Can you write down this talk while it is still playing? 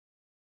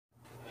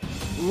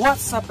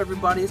What's up,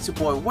 everybody? It's your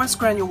boy Wes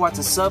Grand. You're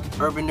watching Sub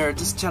Urban Nerd.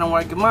 This channel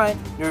where I get my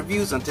nerd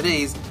reviews on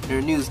today's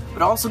nerd news,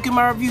 but also get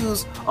my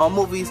reviews on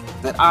movies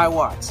that I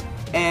watch.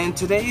 And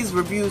today's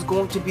review is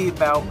going to be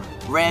about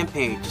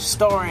Rampage,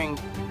 starring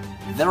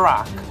The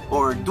Rock,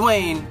 or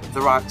Dwayne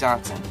The Rock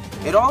Johnson.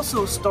 It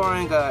also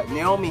starring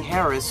Naomi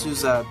Harris,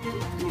 who's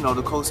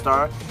the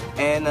co-star,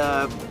 and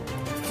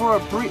for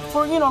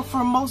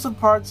most of the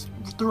parts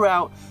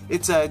throughout,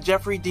 it's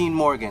Jeffrey Dean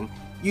Morgan.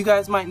 You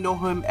guys might know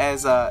him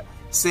as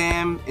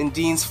Sam and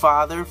Dean's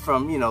father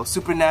from,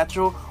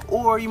 Supernatural,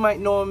 or you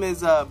might know him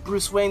as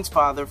Bruce Wayne's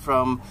father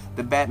from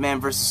the Batman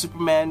vs.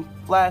 Superman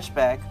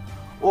flashback,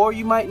 or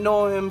you might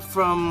know him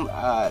from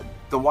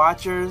The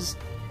Watchers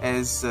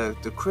as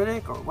the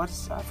critic, or I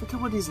forget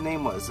what his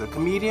name was, a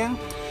comedian,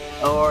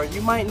 or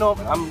you might know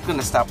him, I'm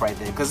gonna stop right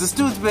there, because this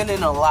dude's been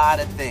in a lot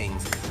of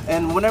things,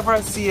 and whenever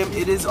I see him,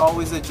 it is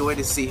always a joy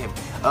to see him,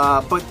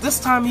 but this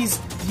time he's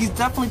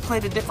definitely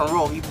played a different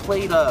role. He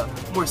played a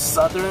more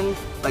southern,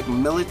 like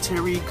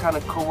military kind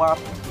of co-op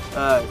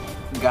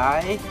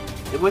guy,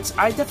 which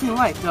I definitely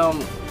liked.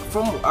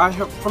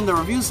 From the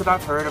reviews that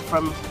I've heard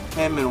from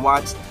him and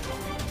watched,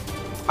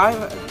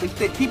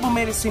 people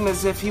made it seem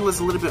as if he was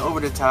a little bit over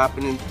the top,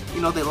 and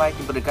they liked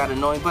him, but it got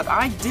annoying. But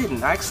I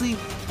didn't. Actually,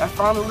 I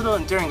found it a little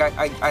endearing.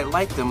 I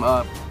liked him.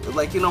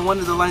 One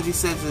of the lines he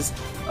says is,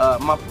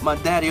 my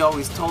daddy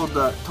always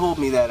told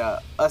me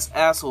that us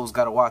assholes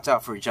gotta watch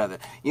out for each other,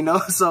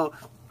 so,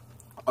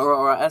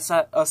 or us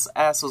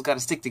assholes gotta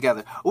stick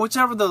together,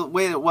 whichever the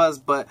way it was.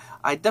 But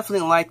I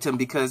definitely liked him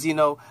because,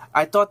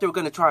 I thought they were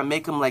gonna try and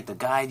make him like the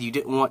guy you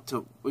didn't want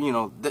to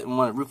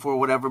root for or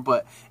whatever,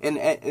 but, and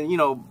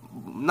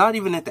not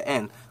even at the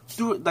end,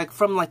 from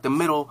the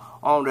middle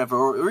on whatever,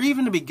 or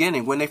even the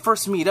beginning, when they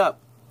first meet up,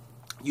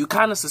 you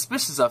kind of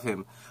suspicious of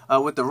him,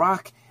 with The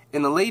Rock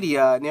and the lady,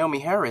 Naomi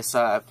Harris,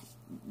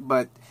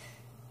 but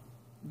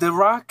The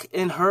Rock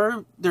and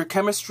their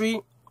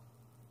chemistry,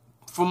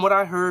 from what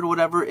I heard,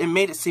 whatever, it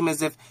made it seem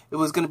as if it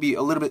was going to be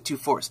a little bit too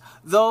forced.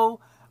 Though,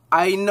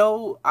 I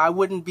know I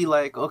wouldn't be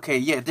like, okay,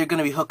 yeah, they're going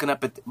to be hooking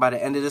up by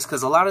the end of this,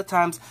 because a lot of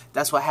times,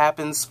 that's what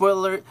happens. Spoiler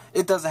alert,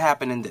 it doesn't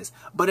happen in this.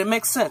 But it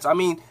makes sense. I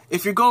mean,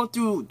 if you're going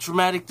through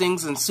traumatic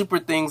things and super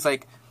things,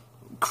 like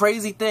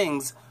crazy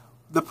things,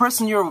 the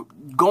person you're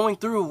going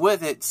through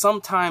with it,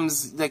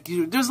 sometimes,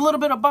 there's a little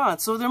bit of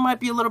bond, so there might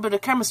be a little bit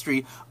of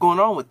chemistry going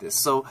on with this.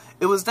 So,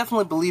 it was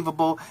definitely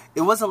believable.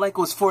 It wasn't like it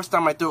was forced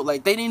down my throat,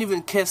 like, they didn't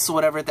even kiss or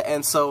whatever at the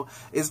end, so,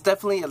 it's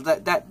definitely,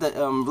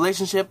 the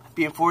relationship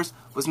being forced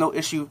was no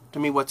issue to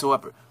me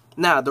whatsoever.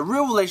 Now, the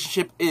real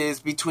relationship is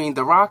between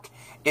The Rock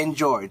and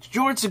George.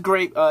 George's a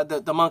great,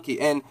 the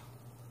monkey, and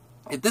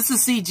if this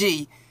is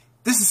CG,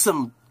 this is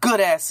some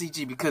good-ass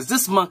CG, because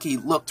this monkey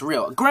looked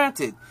real.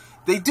 Granted,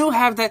 they do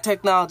have that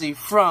technology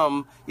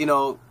from,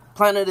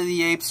 Planet of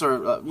the Apes,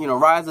 or,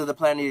 Rise of the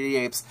Planet of the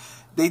Apes.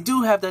 They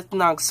do have that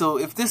technology, so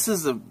if this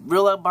is a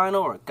real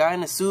albino, or a guy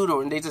in a suit,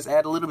 or they just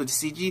add a little bit of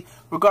CG,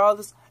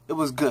 regardless, it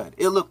was good.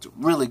 It looked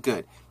really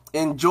good.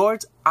 And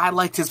George, I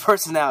liked his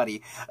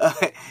personality.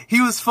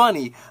 He was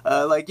funny.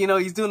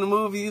 He's doing the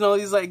movie,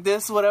 he's like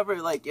this, whatever,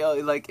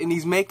 and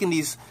he's making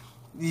these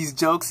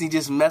jokes, he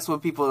just mess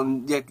with people,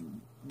 and,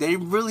 they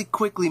really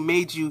quickly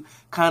made you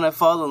kind of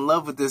fall in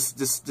love with this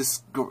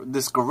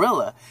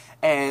gorilla,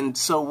 and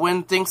so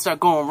when things start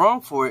going wrong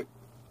for it,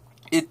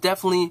 it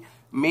definitely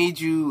made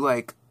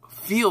you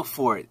feel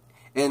for it,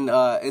 and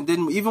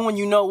then even when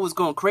it was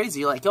going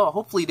crazy, you're like, yo,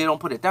 hopefully they don't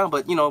put it down.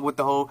 But with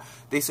the whole,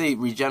 they say,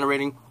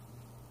 regenerating,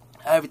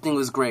 everything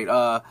was great.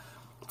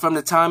 From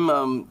the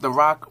time The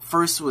Rock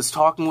first was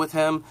talking with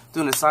him,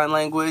 doing the sign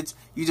language,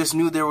 you just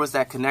knew there was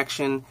that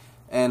connection,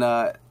 and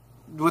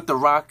with The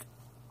Rock,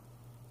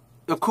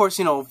 of course,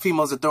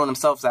 females are throwing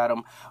themselves at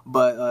him,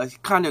 but he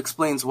kind of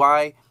explains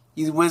why.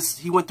 He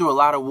went through a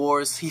lot of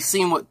wars. He's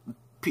seen what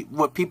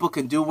people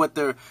can do, what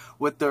they're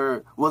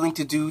willing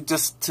to do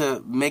just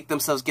to make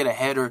themselves get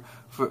ahead, or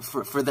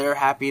for their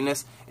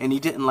happiness, and he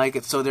didn't like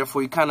it. So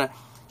therefore, he's sort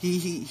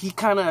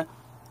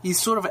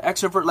of an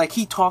extrovert. Like,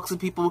 he talks to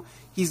people.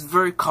 He's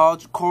very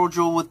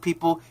cordial with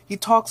people. He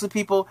talks to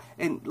people,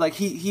 and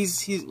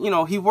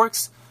he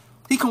works.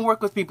 He can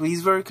work with people.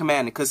 He's very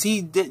commanding, because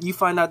you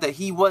find out that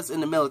he was in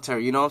the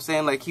military, you know what I'm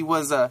saying? Like, he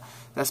was that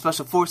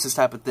special forces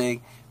type of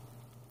thing.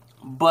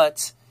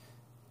 But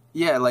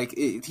yeah,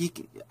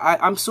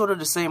 I'm sort of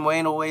the same way,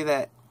 in a way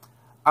that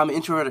I'm an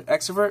introverted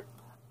extrovert.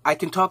 I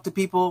can talk to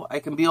people, I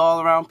can be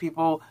all around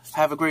people,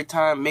 have a great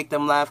time, make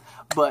them laugh,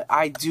 but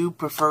I do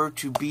prefer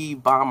to be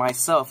by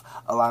myself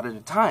a lot of the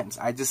times.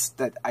 That's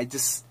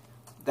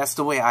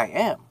the way I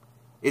am.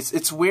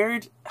 It's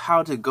weird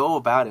how to go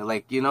about it,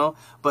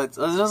 but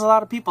there's a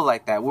lot of people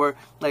like that, where,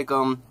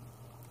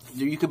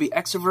 you could be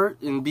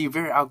extrovert and be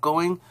very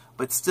outgoing,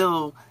 but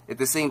still, at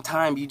the same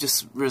time, you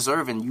just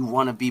reserve and you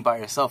want to be by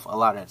yourself a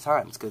lot of the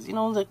times, because,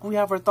 we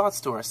have our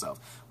thoughts to ourselves,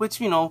 which,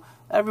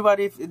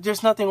 everybody,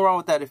 there's nothing wrong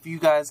with that if you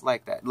guys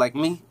like that. Like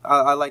me,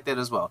 I like that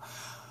as well.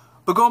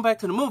 But going back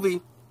to the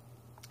movie,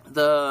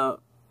 the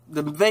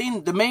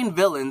main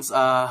villains,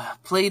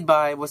 played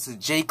by,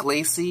 Jake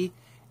Lacey,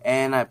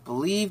 and I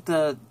believe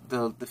the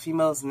the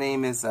female's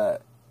name is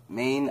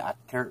Maine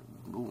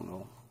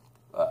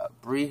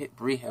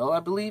Bree Hill, I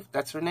believe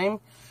that's her name.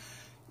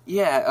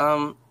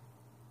 Yeah,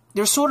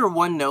 they're sort of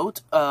one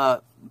note.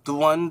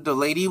 The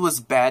lady was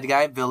bad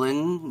guy,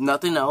 villain,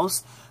 nothing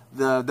else.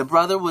 The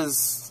brother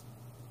was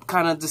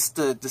kind of just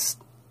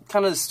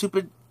kind of the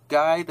stupid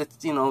guy that,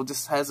 you know,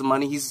 just has the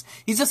money. He's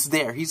just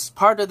there. He's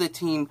part of the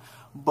team,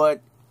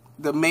 but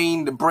the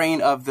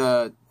brain of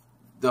the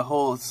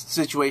whole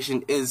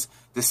situation is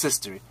the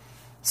sister.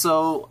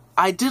 So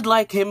I did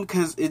like him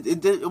because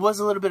it was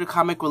a little bit of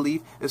comic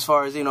relief as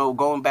far as, you know,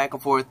 going back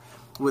and forth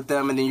with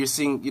them, and then you're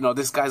seeing, you know,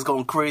 this guy's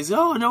going crazy.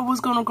 Oh no, what's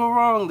gonna go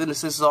wrong? Then the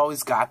sister's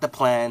always got the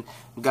plan,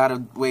 got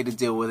a way to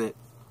deal with it.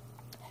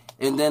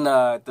 And then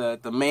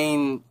the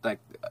main like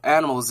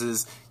animals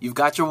is you've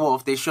got your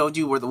wolf. They showed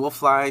you where the wolf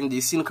flying. You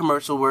seen a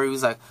commercial where he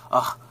was like,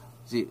 oh,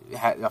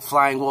 had a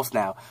flying wolf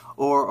now,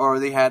 or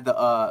they had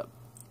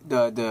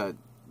the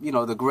you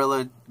know, the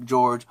gorilla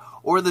George,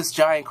 or this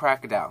giant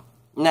crocodile.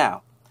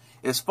 Now,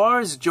 as far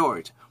as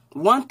George,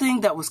 one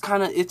thing that was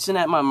kind of itching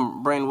at my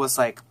brain was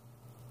like,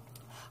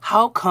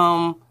 how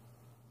come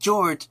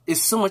George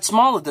is so much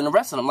smaller than the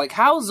rest of them? Like,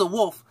 how is the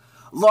wolf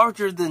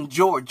larger than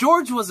George?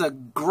 George was a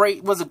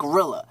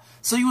gorilla.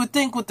 So you would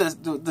think with this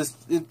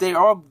if they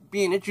are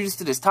being introduced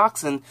to this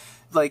toxin,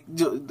 like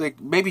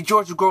maybe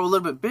George would grow a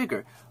little bit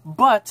bigger.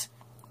 But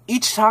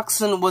each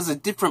toxin was a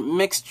different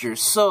mixture,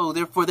 so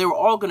therefore they were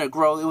all going to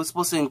grow. It was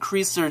supposed to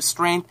increase their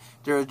strength,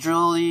 their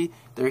agility,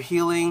 their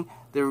healing,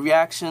 their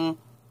reaction,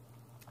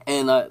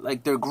 and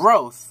like their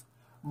growth.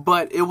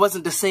 But it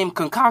wasn't the same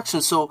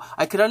concoction, so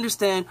I could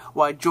understand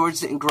why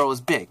George didn't grow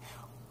as big.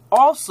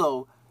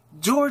 Also,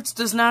 George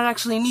does not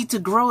actually need to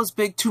grow as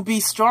big to be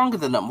stronger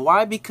than them.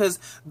 Why? Because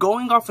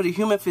going off of the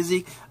human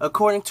physique,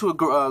 according to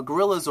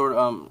gorillas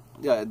or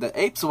the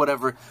apes or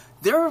whatever,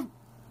 they're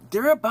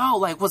about,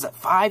 like, was it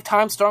 5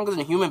 times stronger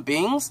than human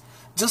beings?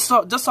 Just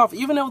off,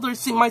 even though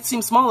they might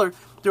seem smaller,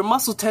 their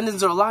muscle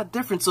tendons are a lot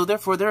different, so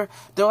therefore they're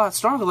a lot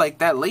stronger. Like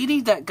that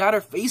lady that got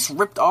her face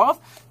ripped off,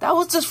 that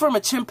was just from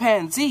a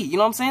chimpanzee, you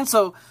know what I'm saying?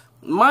 So,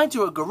 mind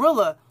you, a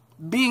gorilla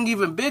being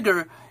even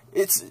bigger,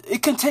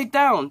 it can take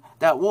down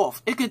that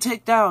wolf. It could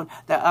take down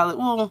that alligator.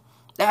 Well,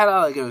 that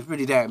alligator was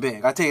pretty damn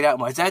big, I'll tell you that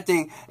much. That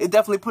thing, it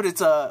definitely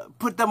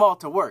put them all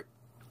to work.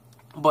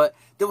 But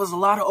there was a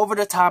lot of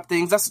over-the-top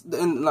things.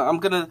 And I'm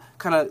gonna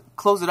kind of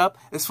close it up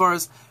as far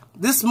as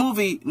this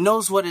movie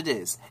knows what it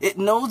is. It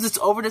knows it's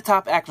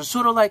over-the-top action,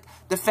 sort of like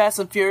the Fast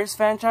and Furious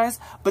franchise.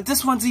 But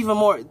this one's even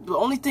more. The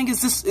only thing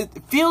is this: it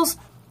feels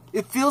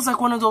like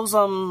one of those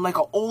like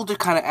an older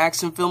kind of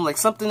action film, like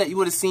something that you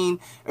would have seen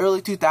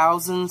early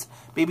 2000s,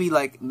 maybe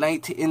like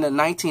in the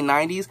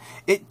 1990s.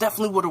 It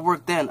definitely would have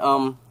worked then.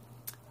 I'm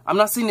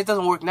not saying it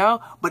doesn't work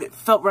now, but it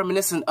felt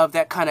reminiscent of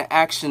that kind of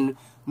action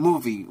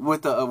movie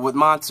with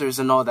monsters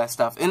and all that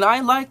stuff, and I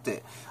liked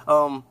it.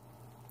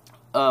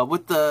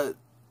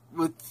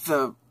 With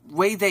the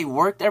way they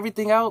worked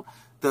everything out,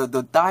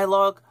 the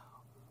dialogue,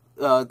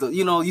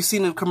 you know, you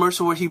seen in the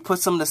commercial where he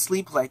puts them to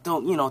sleep, like,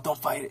 don't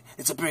fight it,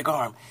 it's a big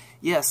arm.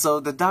 Yeah,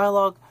 so the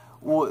dialogue,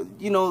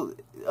 you know,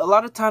 a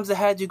lot of times it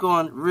had you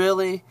going,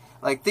 really?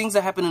 Like, things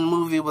that happened in the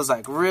movie was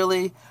like,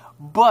 really?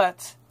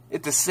 But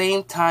at the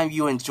same time,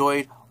 you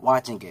enjoyed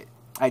watching it.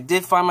 I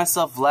did find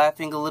myself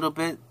laughing a little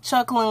bit,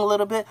 chuckling a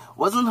little bit.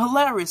 Wasn't a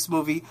hilarious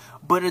movie,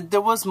 but there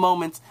was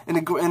moments, and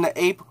the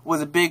ape was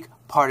a big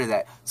part of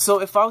that.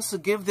 So if I was to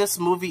give this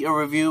movie a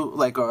review,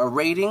 like a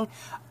rating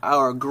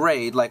or a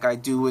grade, like I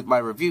do with my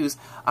reviews,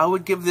 I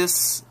would give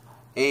this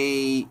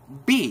a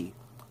B.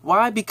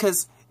 Why?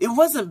 Because it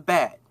wasn't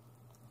bad,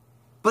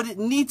 but it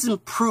needs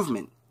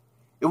improvement.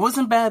 It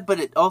wasn't bad, but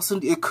it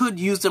could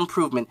use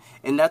improvement,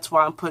 and that's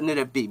why I'm putting it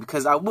at B.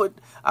 Because I'm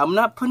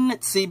not putting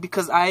it C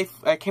because I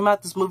came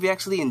out this movie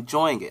actually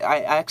enjoying it.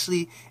 I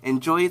actually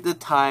enjoyed the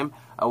time.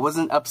 I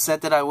wasn't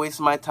upset that I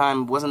wasted my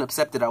time. Wasn't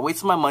upset that I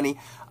wasted my money.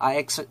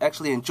 I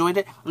actually enjoyed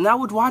it, and I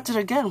would watch it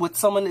again with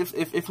someone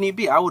if need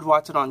be. I would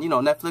watch it on, you know,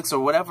 Netflix or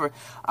whatever.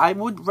 I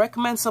would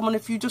recommend someone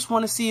if you just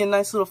want to see a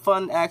nice little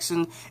fun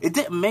action. It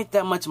didn't make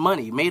that much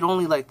money. It made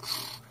only like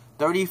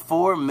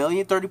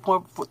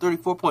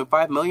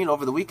 34.5 million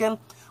over the weekend.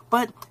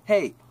 But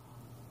hey,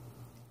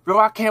 The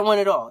Rock can't win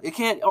it all.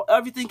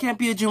 Everything can't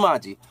be a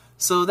Jumanji.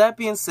 So that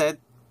being said,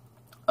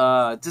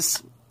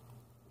 just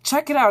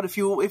check it out if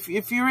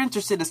you're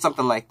interested in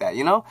something like that,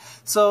 you know.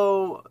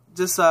 So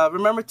just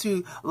remember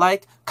to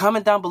like,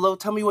 comment down below,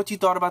 tell me what you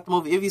thought about the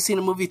movie. If you've seen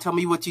the movie, tell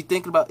me what you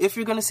think about if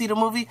you're gonna see the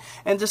movie,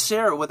 and just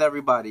share it with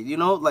everybody, you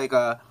know, like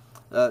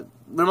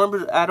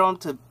remember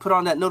to put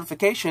on that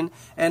notification,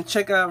 and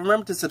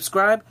remember to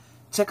subscribe,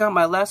 check out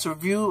my last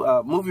review,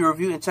 movie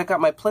review, and check out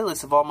my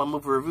playlist of all my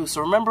movie reviews.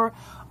 So remember,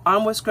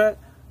 I'm Westcrat,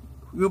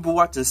 you'll be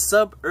watching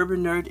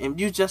Suburban Nerd, and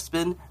you've just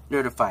been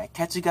nerdified.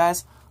 Catch you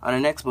guys on the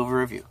next movie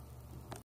review.